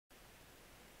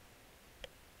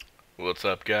What's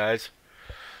up, guys?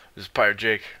 This is Pirate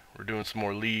Jake. We're doing some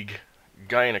more League.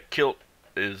 Guy in a kilt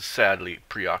is sadly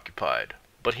preoccupied,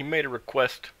 but he made a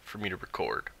request for me to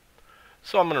record.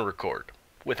 So I'm gonna record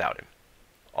without him.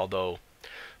 Although,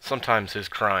 sometimes his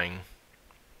crying,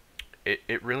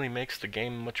 it really makes the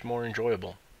game much more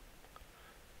enjoyable.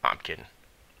 I'm kidding.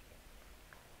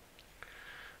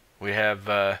 We have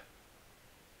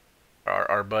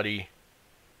our buddy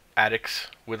Addix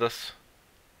with us,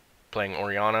 playing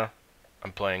Oriana.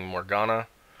 I'm playing Morgana.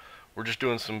 We're just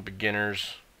doing some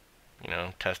beginners,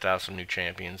 test out some new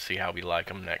champions, see how we like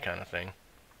them, that kind of thing.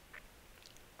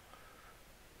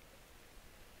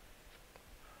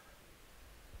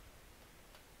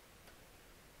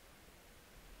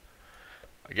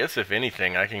 I guess if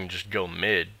anything, I can just go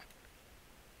mid.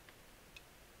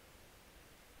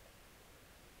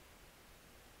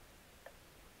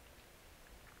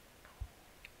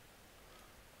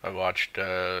 I watched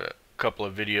a couple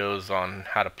of videos on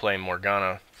how to play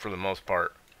Morgana for the most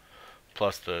part,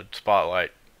 plus the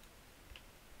spotlight.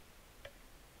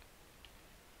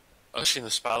 Oh, she's in the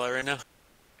spotlight right now?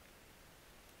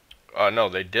 No,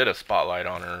 they did a spotlight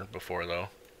on her before, though.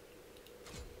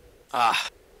 Ah.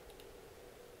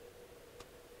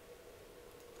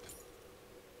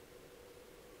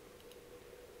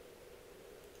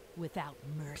 Without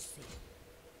mercy.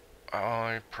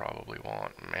 I probably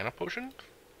want mana potion.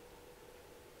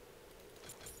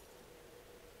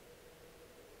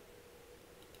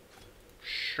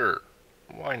 Sure,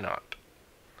 why not?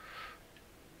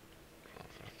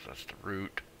 That's the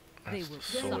root. That's the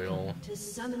soil. To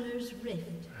Summoner's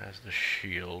Rift. That's the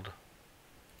shield.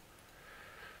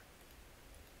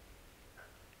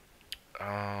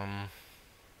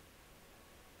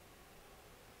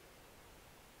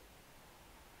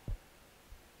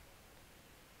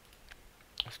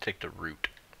 Let's take the root.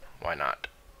 Why not?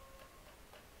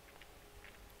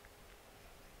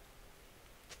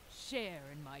 Share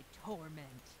in my torment.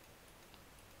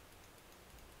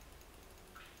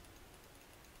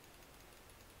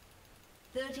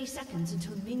 "30 seconds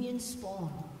until minions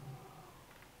spawn."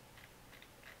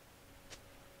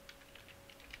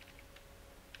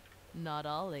 Not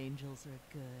all angels are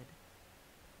good.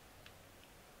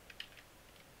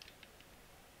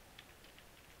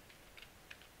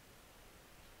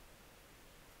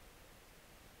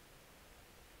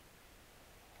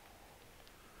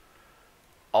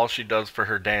 All she does for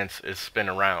her dance is spin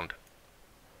around.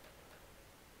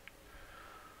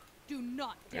 Do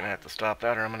not I'm gonna have to stop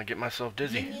that or I'm gonna get myself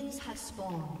dizzy. Minions have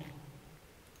spawned.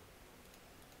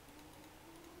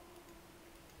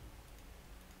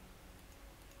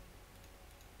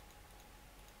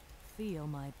 Feel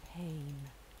my pain.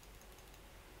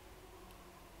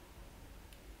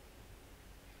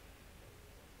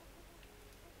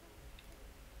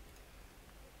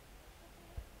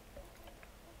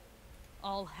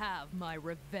 I'll have my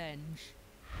revenge.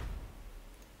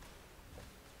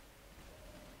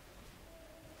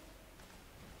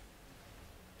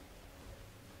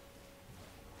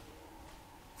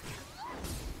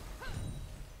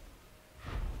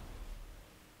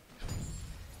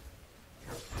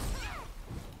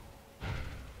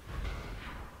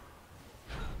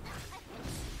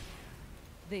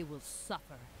 They will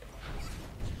suffer.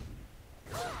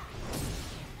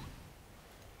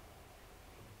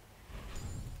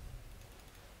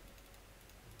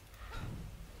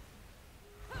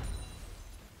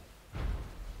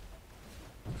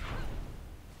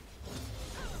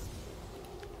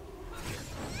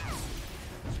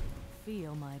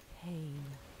 Feel my pain.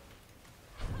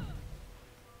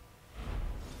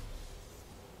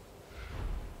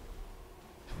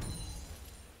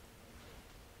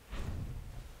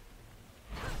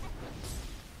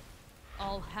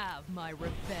 I'll have my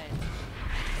revenge.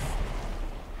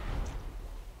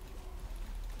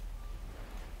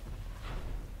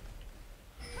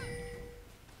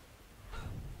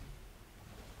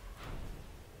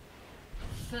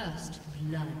 First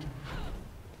blood.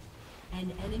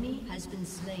 An enemy has been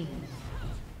slain.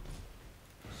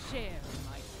 Share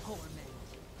my torment.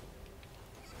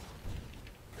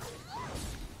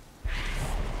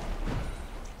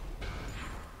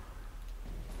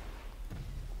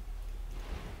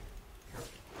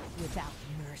 Without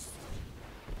mercy.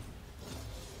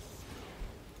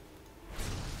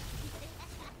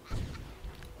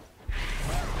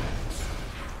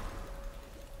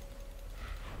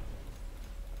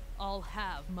 I'll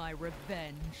have my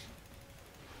revenge.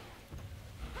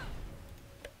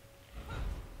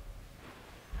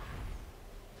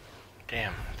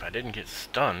 Damn, if I didn't get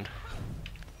stunned.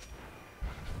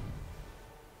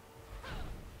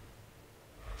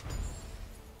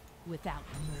 Without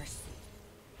mercy.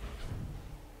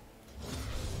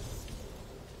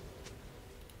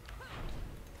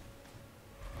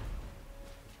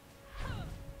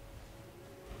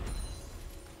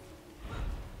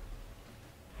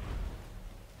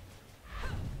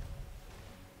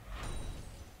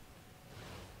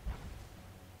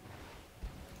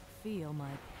 Feel my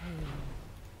pain.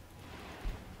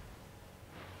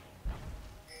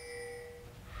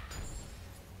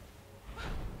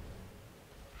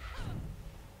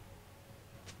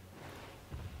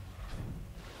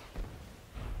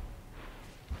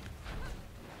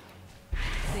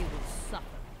 They will suffer.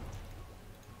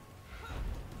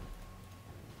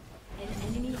 An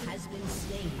enemy has been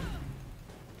slain.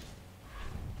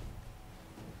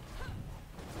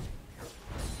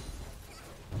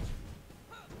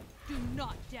 Do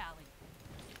not dally.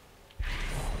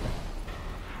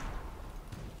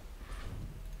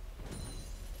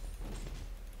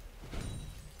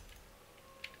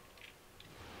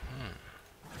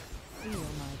 Feel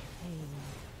my pain.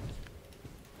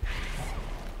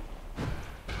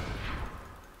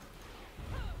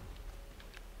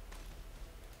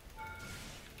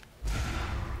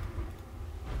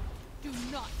 Do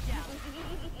not dally.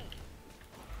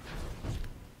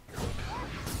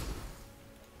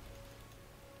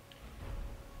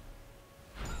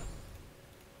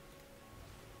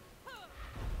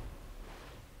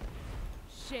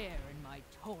 Share in my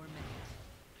torment.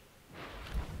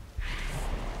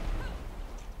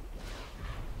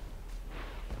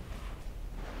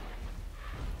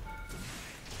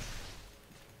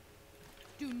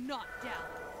 Do not dally.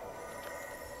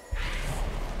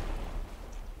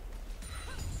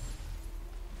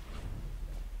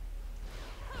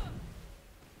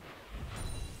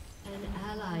 An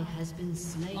ally has been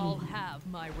slain. I'll have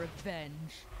my revenge.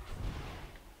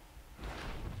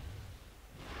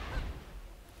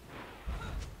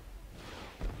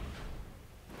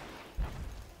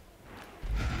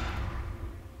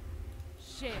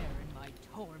 Share in my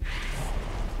torment.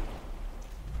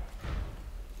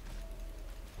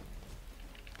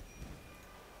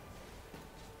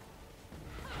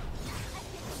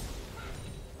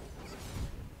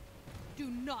 Do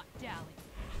not dally.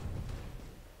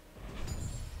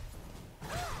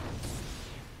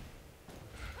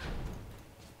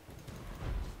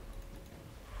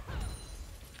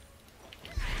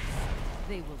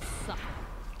 They will suffer.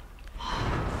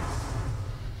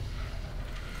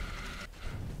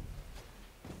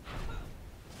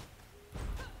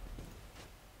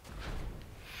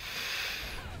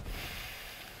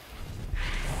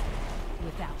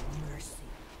 Without mercy.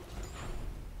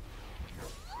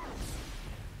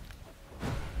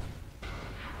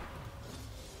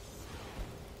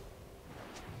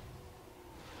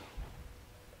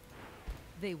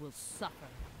 They will suffer.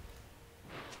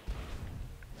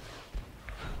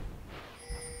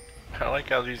 I like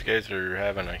how these guys are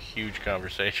having a huge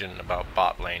conversation about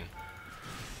bot lane.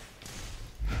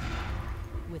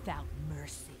 Without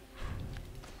mercy.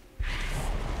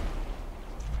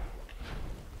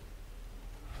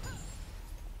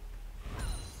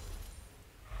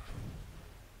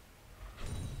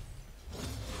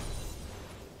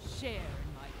 Share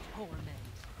in my torment.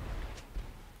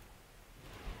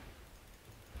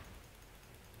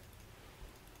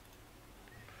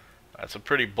 That's a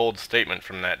pretty bold statement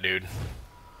from that dude.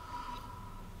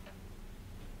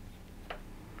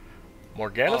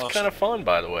 Morgana's kind of fun,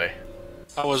 by the way.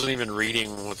 I wasn't even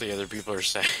reading what the other people are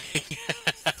saying.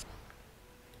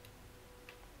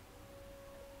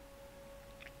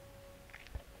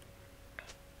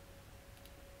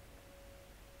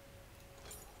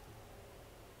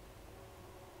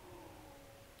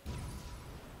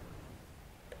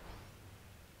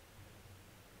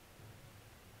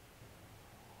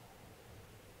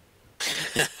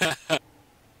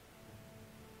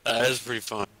 That is pretty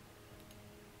fun.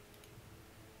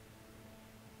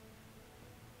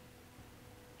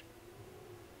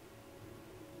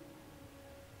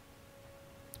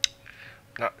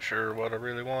 Not sure what I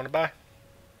really want to buy.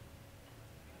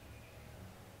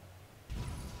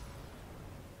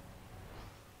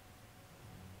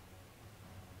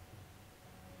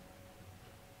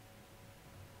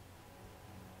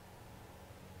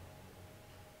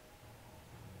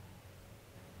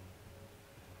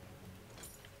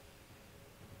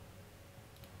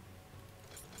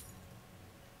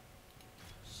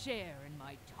 Share in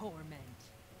my torment.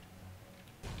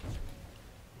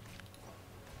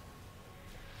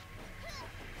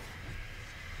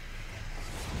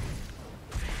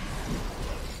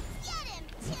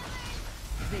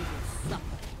 They will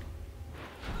suffer.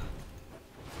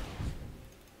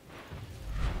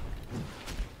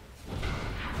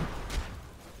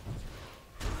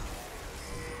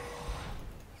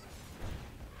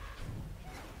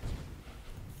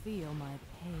 Feel my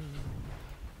pain.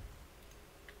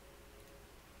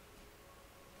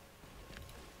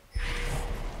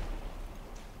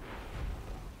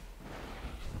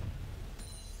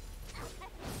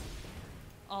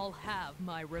 I'll have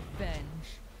my revenge.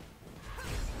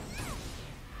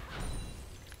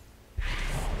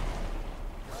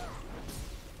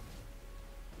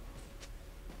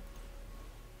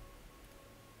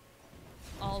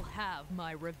 have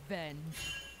my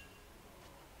revenge.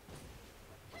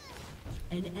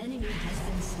 An enemy has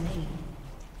been slain.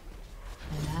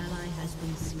 An ally has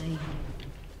been slain.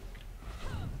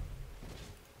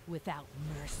 Without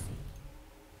mercy.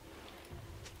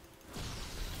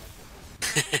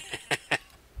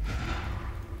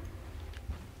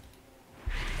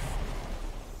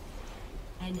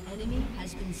 An enemy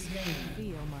has been slain.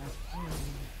 Feel my pain.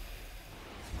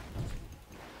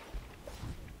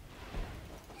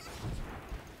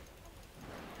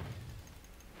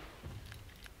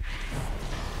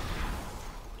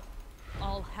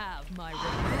 I'll have my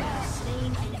revenge.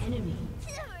 Slain an enemy.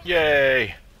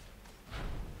 Yay!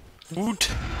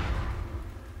 Woot.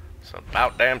 It's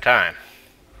about damn time.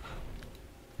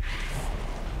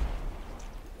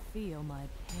 Feel my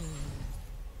pain.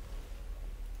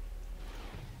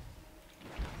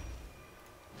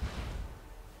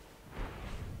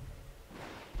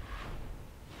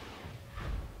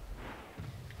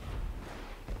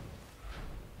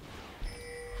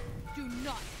 Do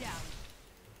not doubt.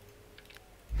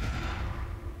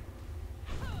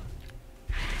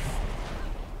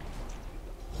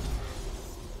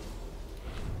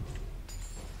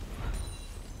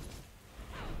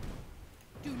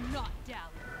 Do not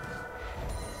doubt.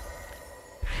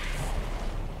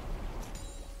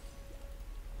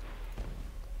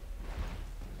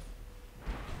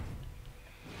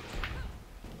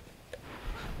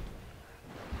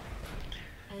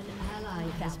 An ally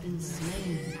has been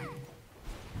slain.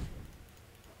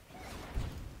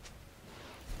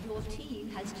 Your team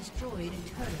has destroyed a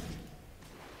turret.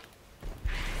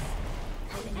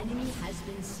 An enemy has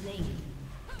been slain.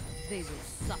 They will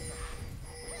suffer.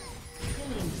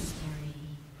 Killing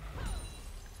spree.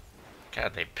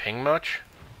 God, they ping much?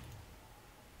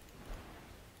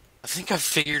 I think I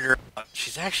figured her out.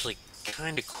 She's actually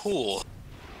kind of cool.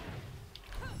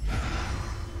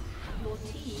 Your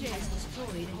team has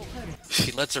destroyed a turret.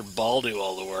 She lets her ball do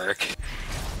all the work.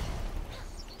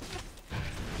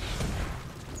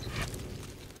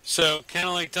 So, kind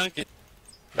of like Duncan.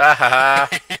 Ah ha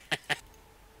ha!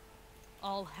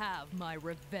 I'll have my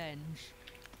revenge.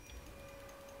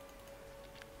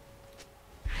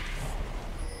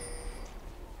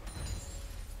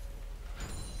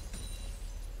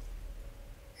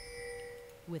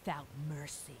 Without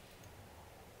mercy.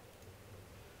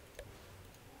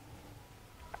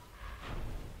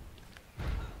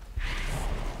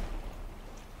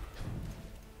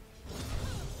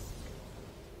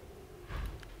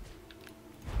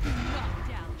 Knocked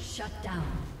down. Shut down.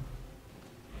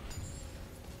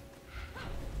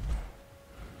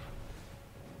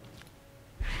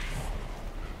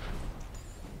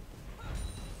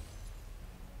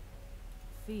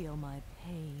 Feel my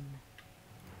pain.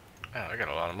 Oh, I got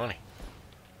a lot of money.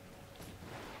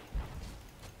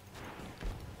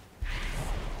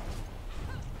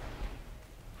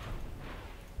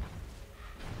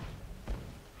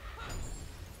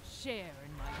 Share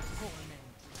in my torment.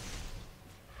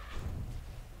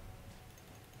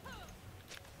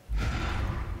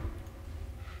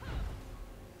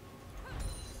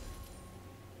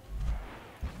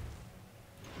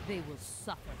 They will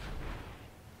suffer.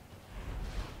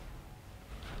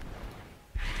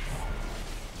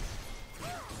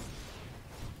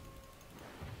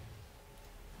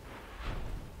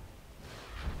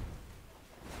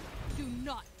 Do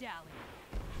not dally.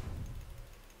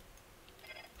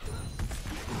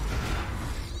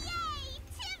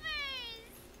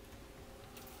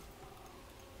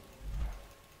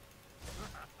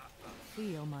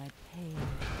 Feel my pain.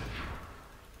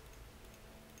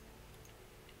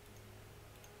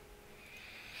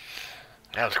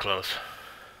 That was close.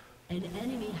 An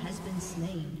enemy has been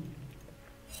slain.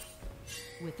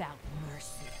 Without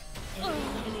mercy. Enemy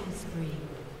killing spree.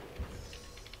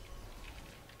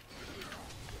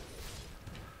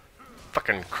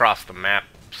 Fucking cross the map,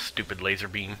 stupid laser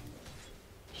beam.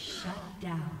 Shut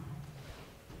down.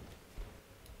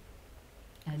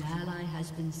 An ally has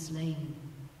been slain.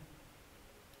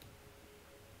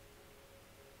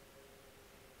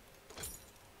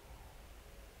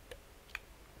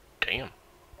 Damn.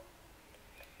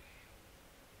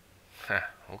 Huh,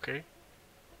 okay.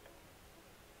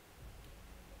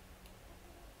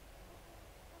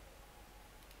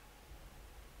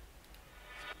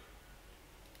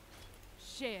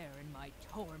 Share in my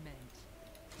torment. I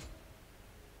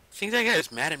think that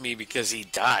guy's mad at me because he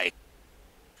died.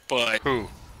 But Who?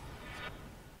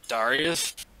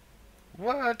 Darius?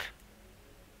 What?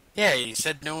 Yeah, he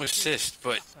said no assist,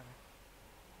 but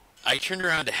I turned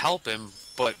around to help him,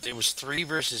 but it was 3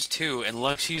 versus 2, and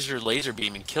Lux used her laser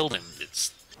beam and killed him.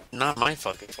 It's not my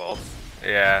fucking fault.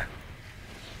 Yeah.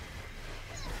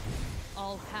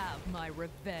 I'll have my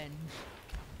revenge.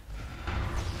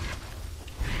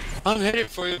 I'm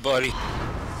headed for you, buddy. You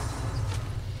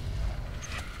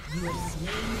have slain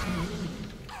an enemy.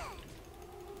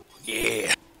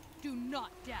 Yeah. Do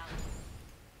not dally.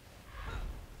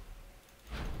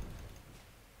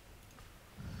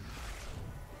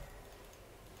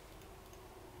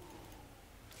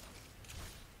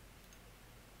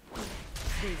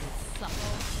 They will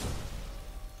suffer.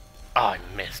 Oh, I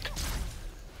missed.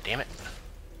 Damn it.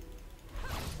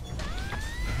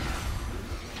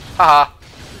 Haha.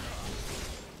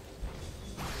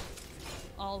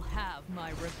 I'll have my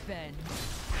revenge.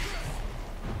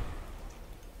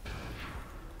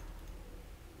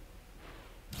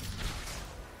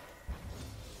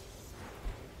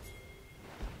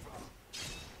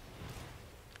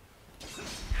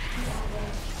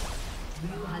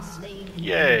 You have slain an enemy.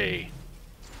 Yay.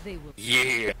 They will.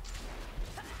 Yeah.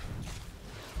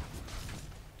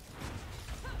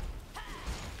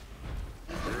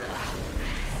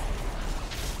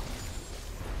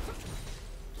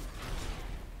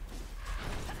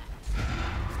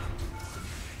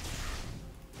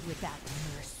 Without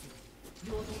mercy.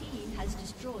 Your team has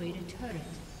destroyed a turret.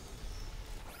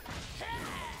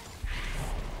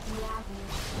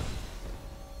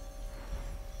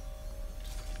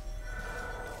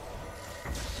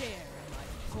 Share in my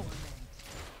torment.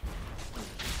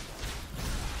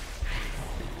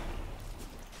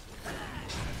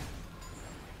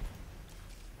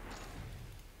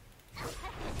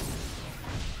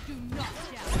 Do not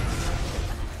doubt.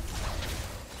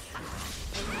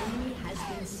 An enemy has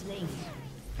been slain.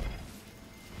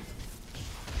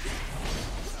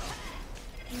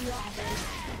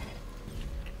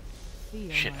 Feel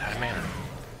Shit, my out of mana.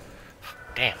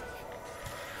 Damn.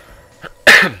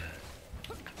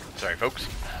 Sorry, folks.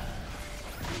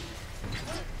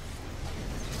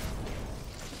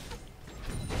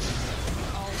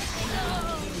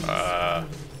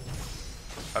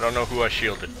 I don't know who I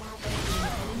shielded. An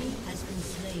enemy has been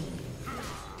slain.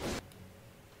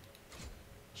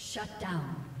 Shut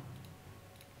down.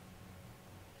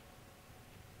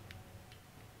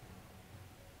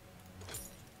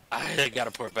 I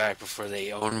gotta port back before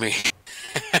they own me.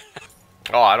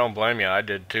 Oh, I don't blame you. I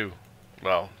did too.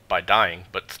 Well, by dying,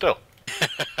 but still.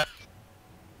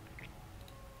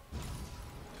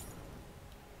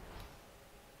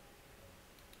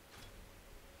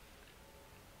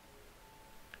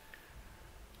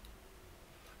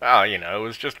 Oh, you know, it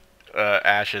was just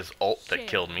Ash's ult that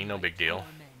killed me. No big deal.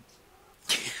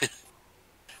 torment.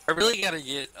 I really gotta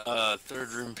get a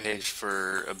third room page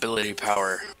for ability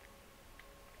power.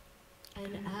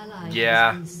 An ally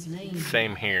Yeah, has been slain.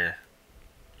 same here.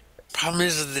 Problem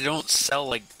is that they don't sell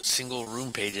like single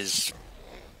room pages.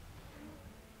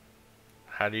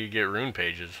 How do you get rune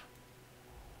pages?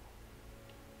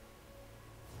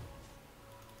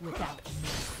 Without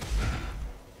mercy.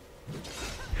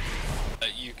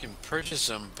 You can purchase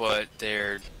them, but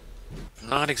they're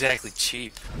not exactly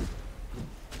cheap.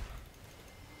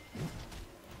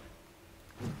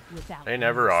 Without They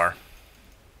never mercy. are.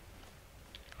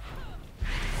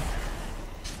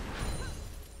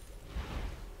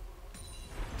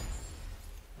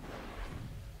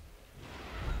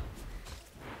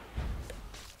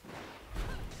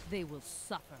 They will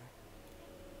suffer.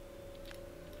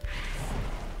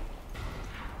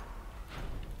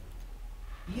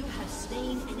 You have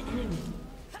slain an enemy.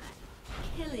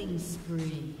 Killing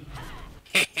spree.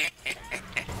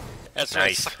 That's right,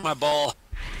 Nice. suck my ball.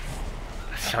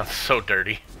 That sounds so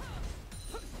dirty.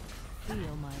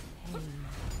 Feel my pain.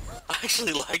 I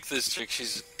actually like this chick,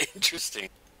 she's interesting.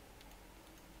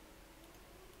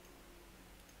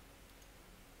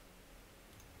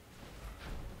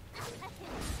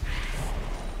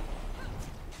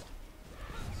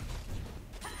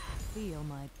 Feel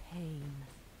my pain.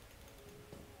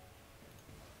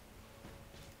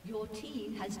 Your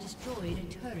team has destroyed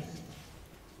a turret.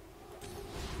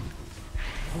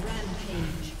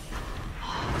 Rampage.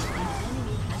 An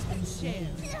enemy has been slain.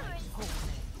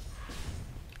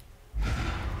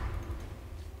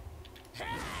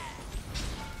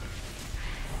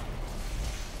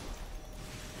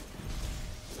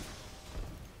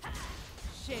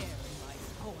 Share in my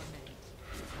torment.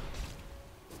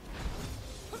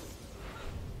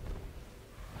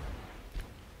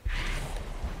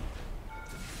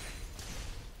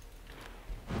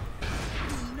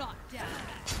 Do not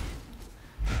doubt.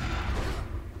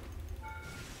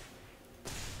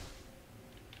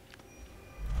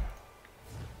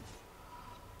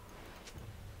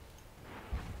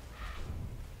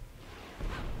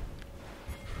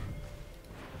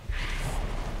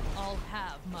 I'll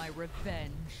have my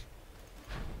revenge.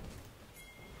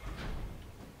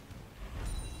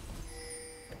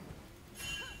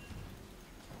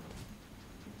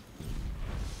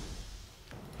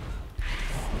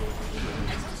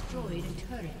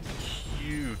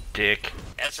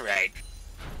 That's right.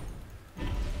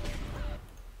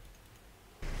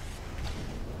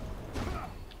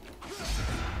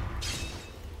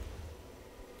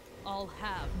 I'll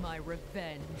have my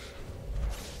revenge.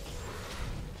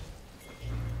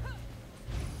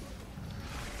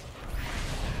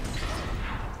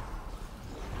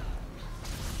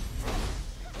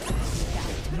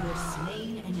 You have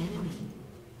slain an enemy.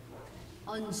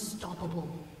 Unstoppable.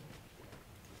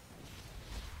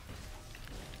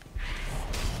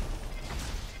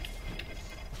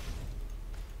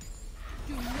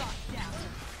 Do not doubt.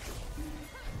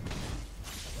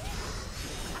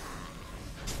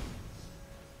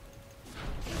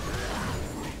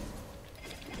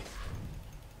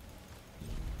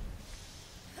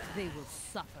 They will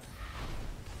suffer.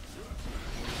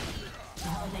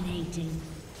 Dominating.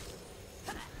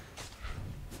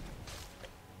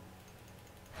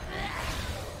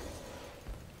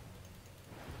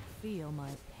 Feel my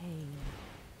pain.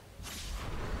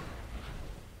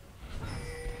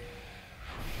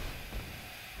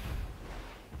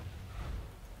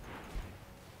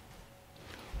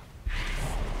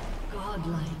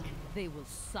 Godlike. They will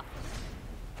suffer.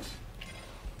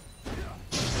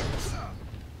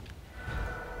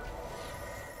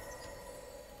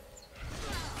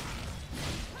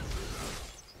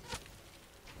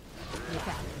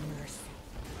 Without mercy.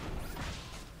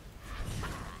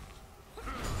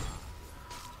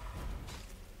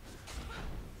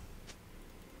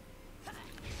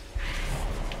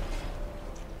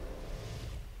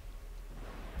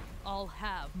 I'll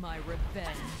have my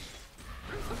revenge.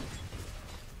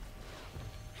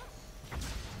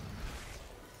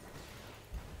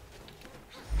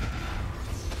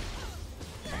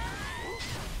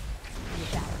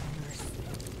 Without mercy.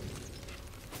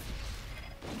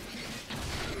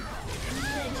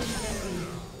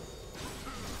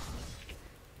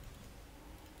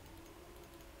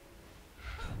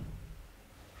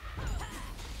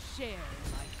 Share in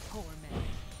my torment.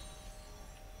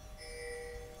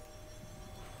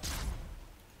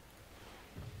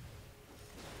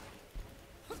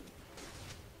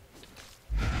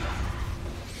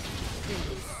 They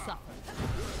will suffer.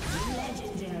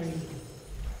 Legendary.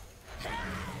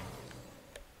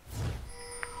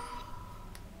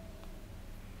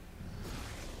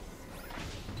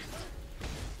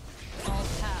 I'll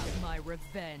have my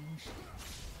revenge.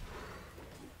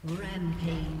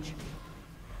 Rampage.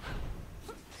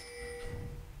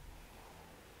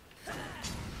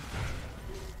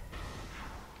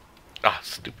 Ah,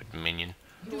 stupid minion.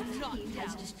 Your team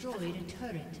has destroyed a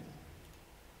turret.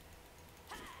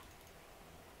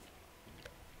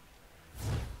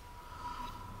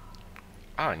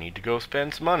 I need to go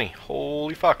spend some money.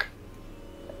 Holy fuck.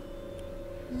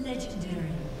 Legendary.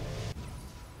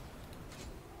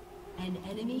 An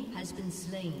enemy has been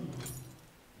slain.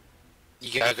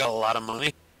 You got a lot of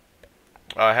money?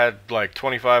 I had like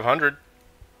 2,500.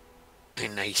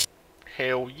 Nice.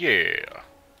 Hell yeah.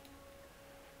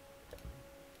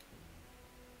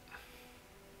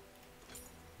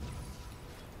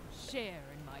 Share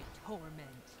in my torment.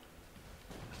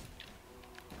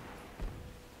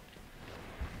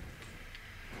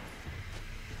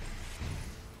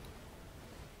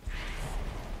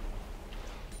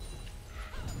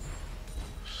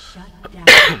 Shut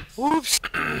down. Whoops.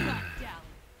 Not down.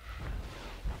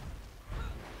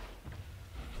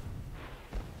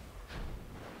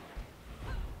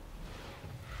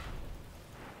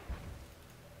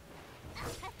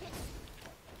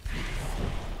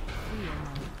 Feel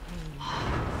my pain.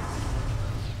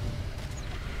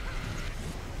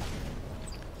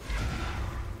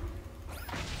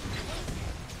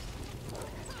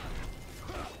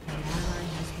 An ally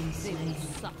has been They will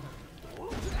slain. suffer.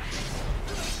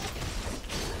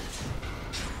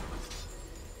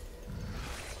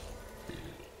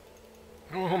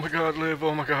 Oh my god, live.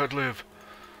 Oh my god, live.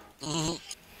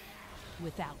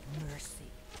 Without mercy.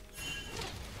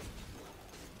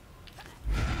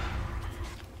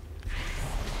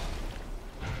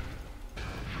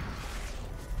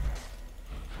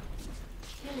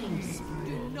 Killing spree.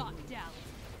 Do not doubt.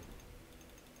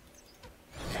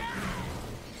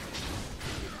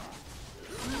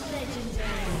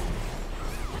 Legendary.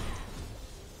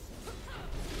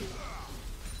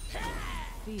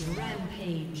 Feel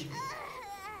Rampage.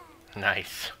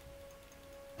 Nice.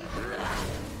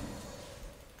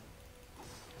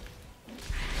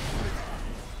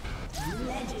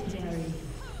 Legendary.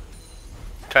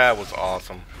 That was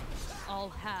awesome. I'll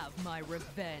have my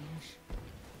revenge.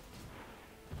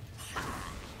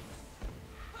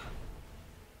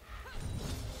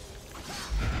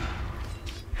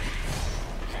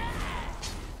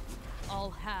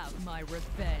 I'll have my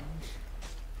revenge.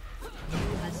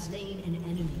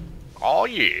 Oh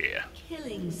yeah.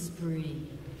 Killing spree.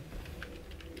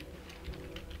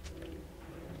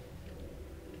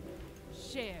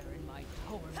 Share in my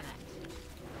torment.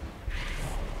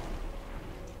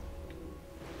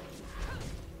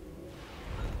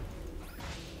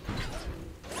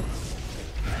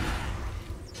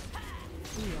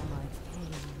 Feel my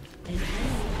pain. An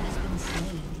enemy has been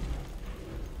slain.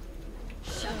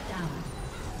 Shut down.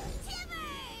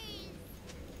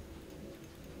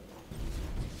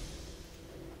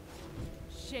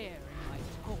 Share in my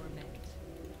torment.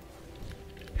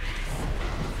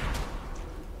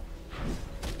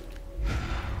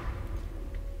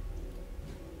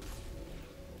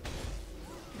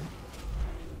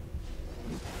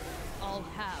 I'll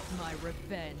have my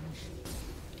revenge.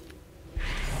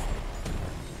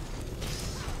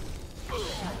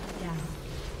 Shut down.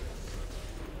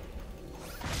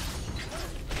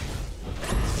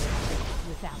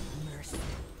 Without mercy.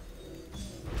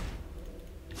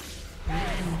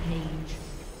 Rampage.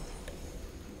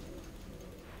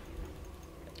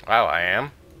 Wow, I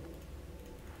am.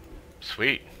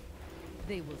 Sweet.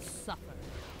 They will suffer.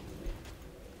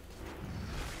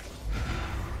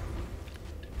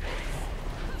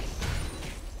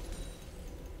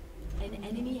 An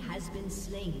enemy has been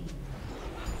slain.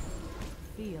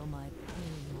 Feel my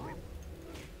pain.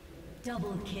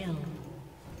 Double kill.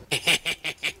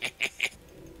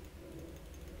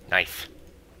 Nice.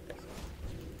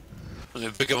 Let me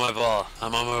pick up my ball.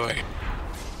 I'm on my way.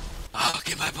 Oh,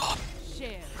 get my ball.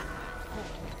 Share.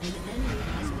 An enemy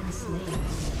has been slain.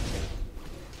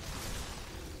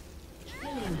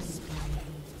 Killing spree.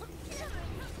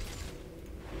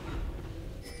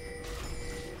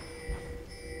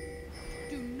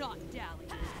 Do not dally.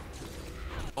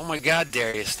 Oh my god,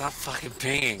 Darius, stop fucking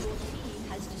pinging. Your team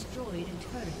has destroyed a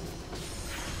turret.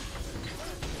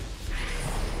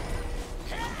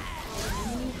 An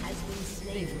enemy has been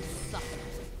They slain. will suffer.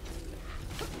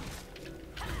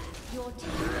 Your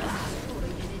team has destroyed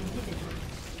an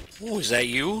inhibitor. Oh, is that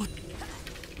you?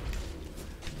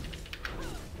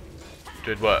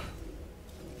 Did what?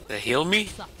 That heal me?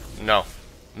 No.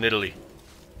 Nidalee.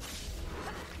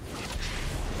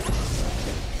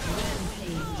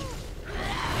 Rampage.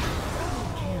 Double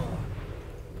kill.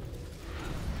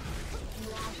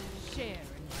 Share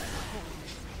in my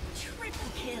torment. Triple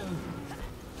kill.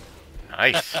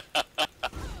 Nice.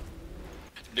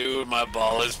 Dude, my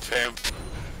ball is pimped.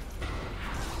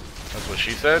 That's what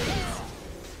she said? Do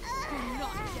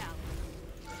not dally.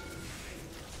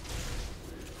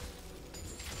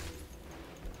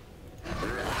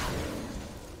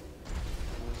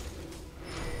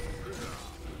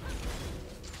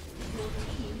 Your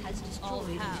team has I'll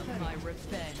destroyed a have turret. my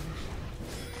revenge.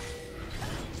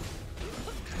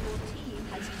 Your team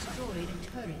has destroyed a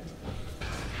turret.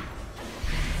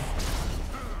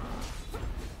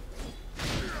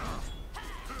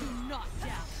 Do not dally.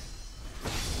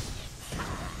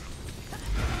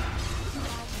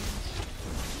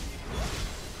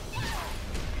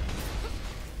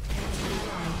 An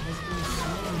ally has been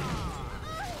slain.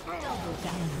 Double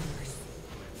kill.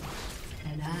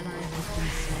 An ally has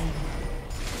been slain.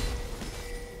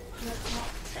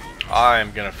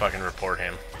 I'm gonna fucking report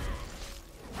him.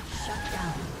 Shut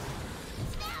down.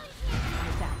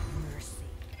 Without mercy.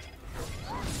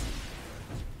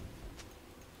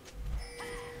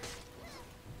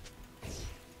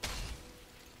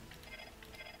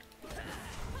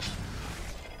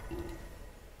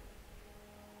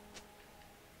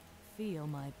 Feel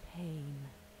my pain.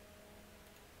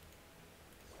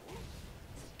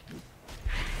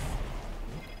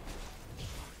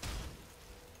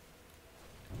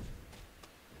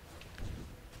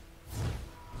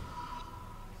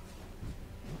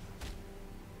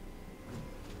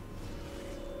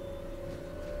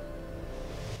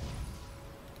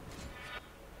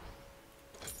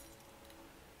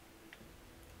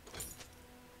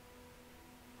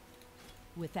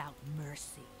 Without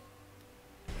mercy.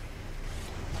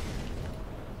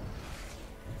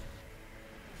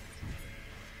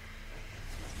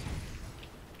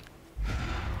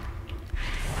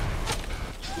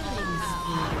 Killing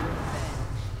spree.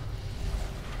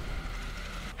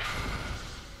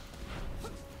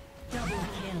 Double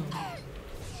kill.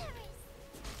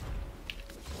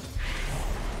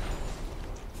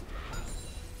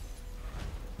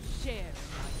 Share in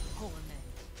my torment.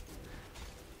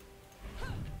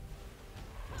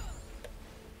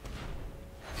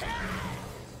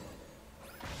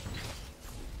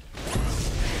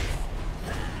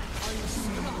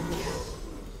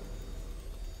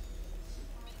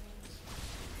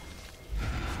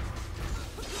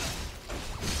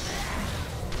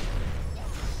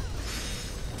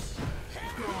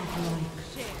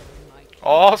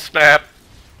 Oh, snap.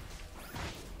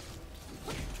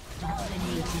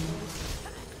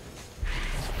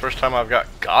 First time I've got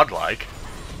godlike.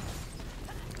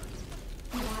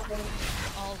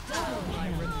 I'll have my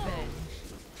revenge.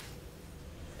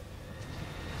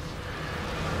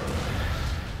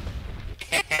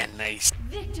 Nice.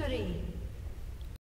 Victory!